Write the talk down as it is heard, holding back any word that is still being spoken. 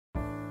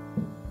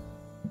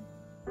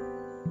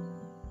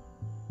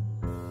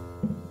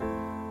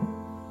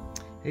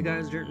Hey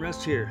guys, Dirt and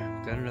Rust here.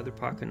 Got another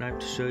pocket knife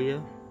to show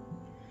you.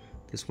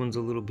 This one's a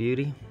little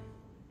beauty.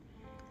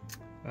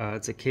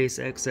 It's a Case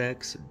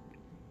XX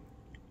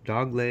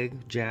dog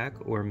leg jack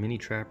or mini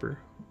trapper.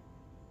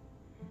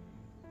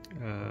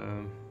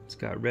 It's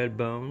got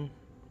Redbone,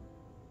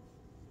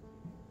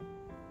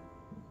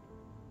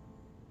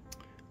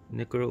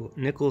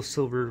 nickel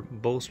silver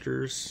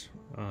bolsters,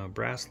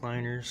 brass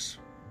liners,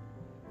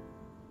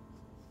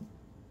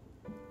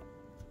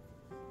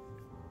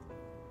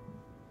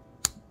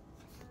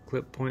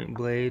 clip point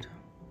blade.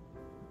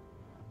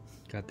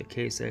 Got the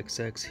Case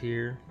XX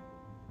here.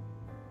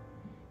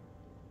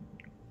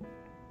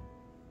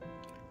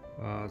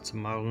 It's a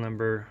model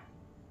number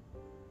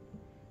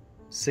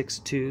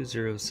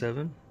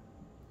 6207.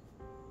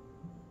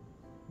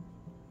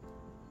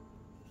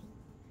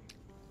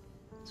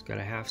 It's got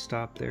a half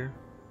stop there.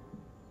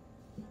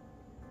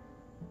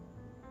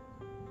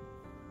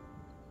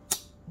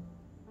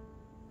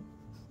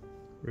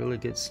 Really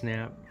good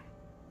snap.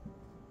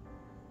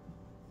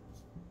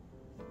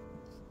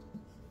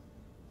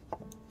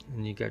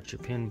 And you got your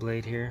pin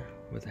blade here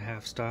with a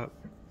half stop.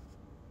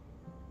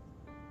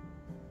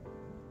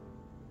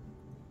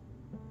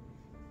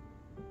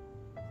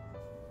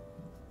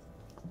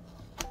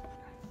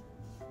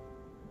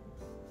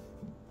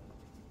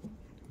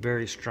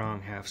 Very strong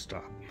half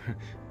stop.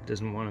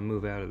 Doesn't want to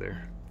move out of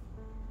there.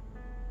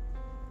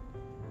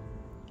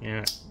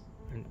 And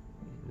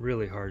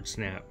really hard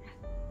snap.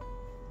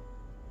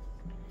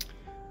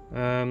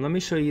 Let me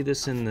show you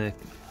this in the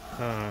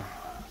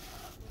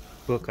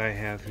book I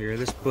have here.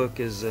 This book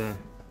is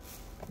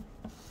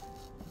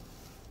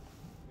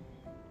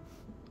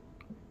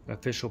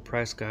official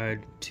price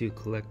guide to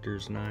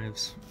collector's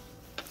knives.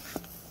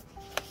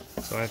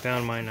 So I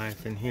found my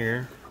knife in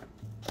here.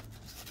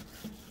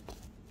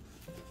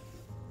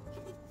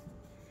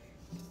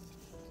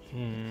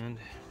 And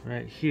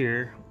right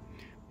here,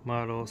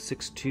 model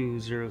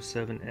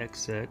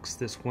 6207XX.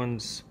 This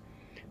one's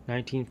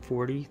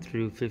 1940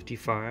 through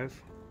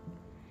 55.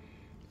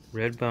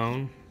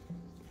 Redbone.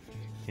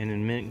 And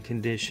in mint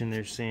condition,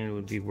 they're saying it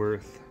would be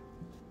worth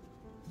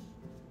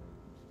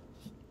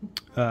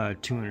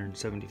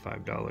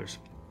 $275.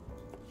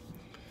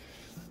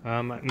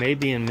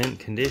 Maybe in mint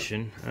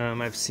condition.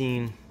 I've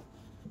seen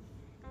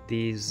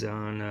these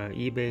on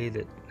eBay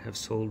that have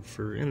sold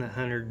for in the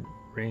 100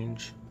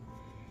 range.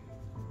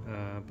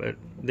 But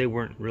they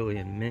weren't really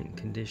in mint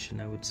condition,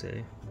 I would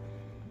say.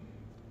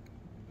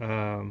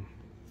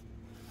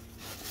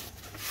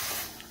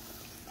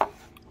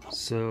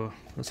 So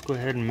let's go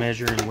ahead and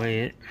measure and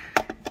weigh it.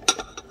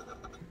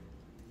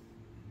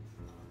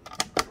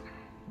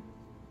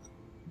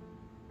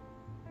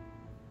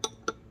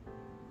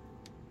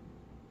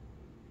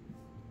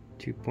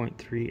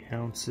 .3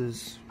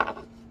 ounces.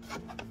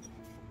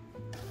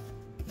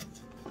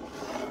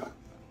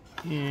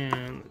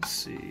 And let's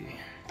see.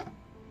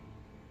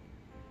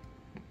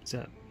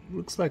 That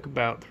looks like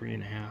about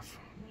 3.5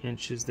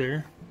 inches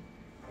there.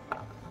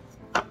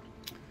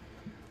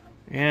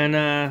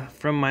 And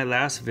from my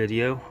last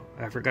video,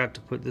 I forgot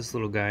to put this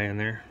little guy in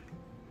there.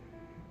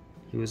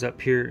 He was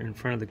up here in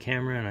front of the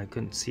camera and I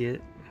couldn't see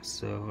it.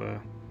 So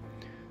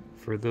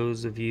for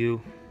those of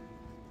you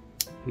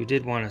who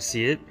did want to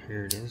see it,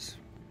 here it is.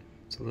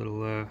 It's a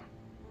little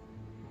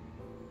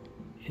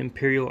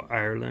Imperial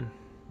Ireland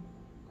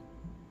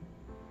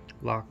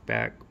lock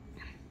back.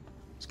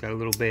 It's got a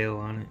little bail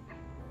on it.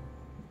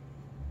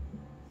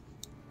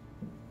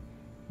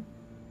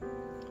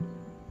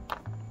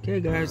 Okay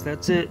guys,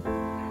 that's it.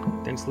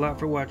 Thanks a lot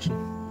for watching.